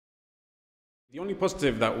The only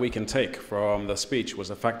positive that we can take from the speech was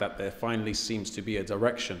the fact that there finally seems to be a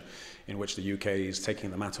direction in which the UK is taking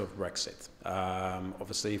the matter of Brexit.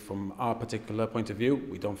 Obviously, from our particular point of view,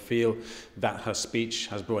 we don't feel that her speech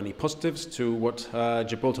has brought any positives to what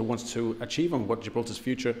Gibraltar wants to achieve and what Gibraltar's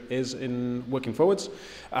future is in working forwards.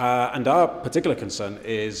 And our particular concern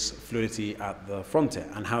is fluidity at the frontier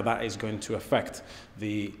and how that is going to affect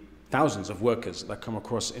the thousands of workers that come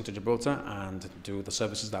across into Gibraltar and do the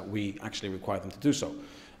services that we actually require them to do so.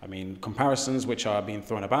 I mean, comparisons which are being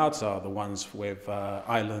thrown about are the ones with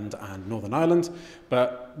Ireland and Northern Ireland,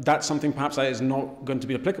 but that's something perhaps that is not going to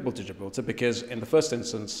be applicable to Gibraltar, because in the first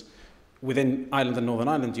instance, within Ireland and Northern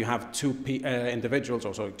Ireland, you have two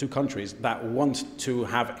countries that want to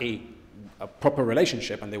have a proper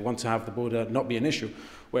relationship and they want to have the border not be an issue,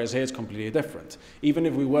 whereas here it's completely different. Even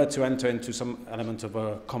if we were to enter into some element of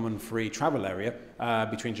a common free travel area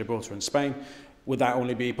between Gibraltar and Spain, would that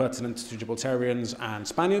only be pertinent to Gibraltarians and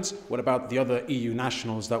Spaniards? What about the other EU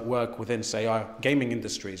nationals that work within, say, our gaming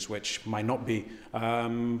industries, which might not be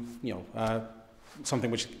something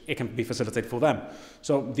which it can be facilitated for them?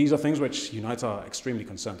 So these are things which Unite are extremely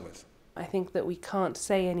concerned with. I think that we can't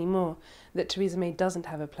say anymore that Theresa May doesn't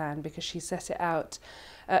have a plan, because she set it out.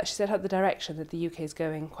 She set out the direction that the UK is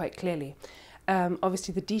going quite clearly.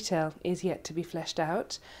 Obviously, the detail is yet to be fleshed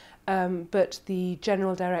out, but the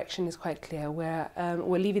general direction is quite clear. We're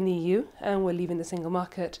leaving the EU and we're leaving the single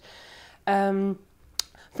market. From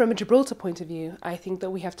a Gibraltar point of view, I think that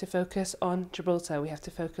we have to focus on Gibraltar. We have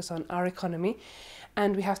to focus on our economy,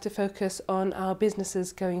 and we have to focus on our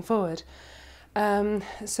businesses going forward.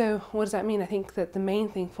 So what does that mean? I think that the main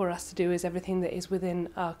thing for us to do is everything that is within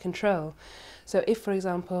our control. So if, for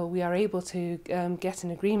example, we are able to get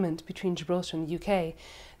an agreement between Gibraltar and the UK,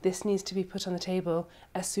 this needs to be put on the table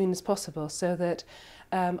as soon as possible, so that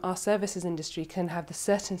our services industry can have the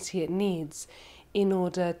certainty it needs in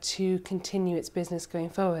order to continue its business going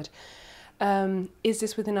forward. Is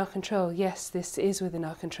this within our control? Yes, this is within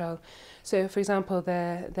our control. So, for example,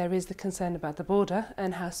 there is the concern about the border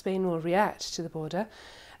and how Spain will react to the border.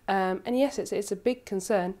 And yes, it's a big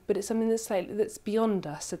concern, but it's something that's beyond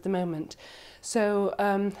us at the moment. So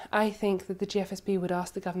I think that the GFSB would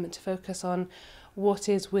ask the government to focus on what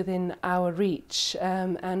is within our reach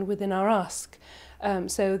and within our ask.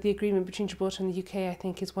 So the agreement between Gibraltar and the UK, I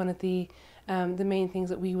think, is one of the main things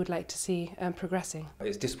that we would like to see progressing.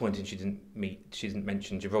 It's disappointing she didn't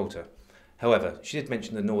mention Gibraltar. However, she did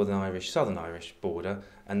mention the Northern Irish, Southern Irish border,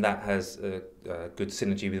 and that has a good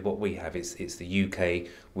synergy with what we have. It's the UK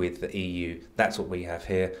with the EU. That's what we have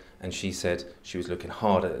here. And she said she was looking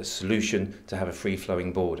hard at a solution to have a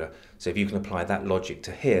free-flowing border. So if you can apply that logic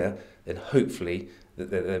to here, then hopefully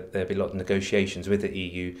there'll be a lot of negotiations with the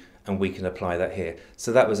EU, and we can apply that here.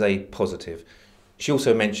 So that was a positive. She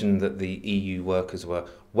also mentioned that the EU workers were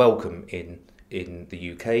welcome in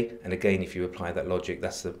the UK, and again, if you apply that logic,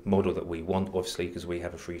 that's the model that we want, obviously, because we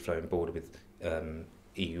have a free-flowing border with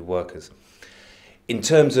EU workers. In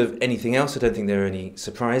terms of anything else, I don't think there are any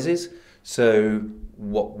surprises. So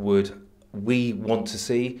what would we want to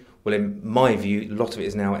see? Well, in my view, a lot of it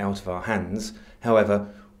is now out of our hands. However,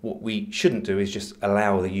 what we shouldn't do is just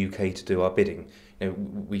allow the UK to do our bidding. You know,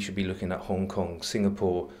 we should be looking at Hong Kong,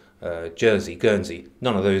 Singapore, Jersey, Guernsey.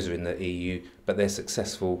 None of those are in the EU, but they're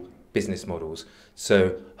successful business models.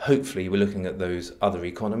 So hopefully we're looking at those other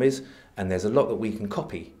economies, and there's a lot that we can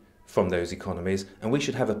copy from those economies, and we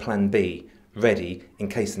should have a plan B ready in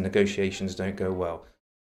case the negotiations don't go well.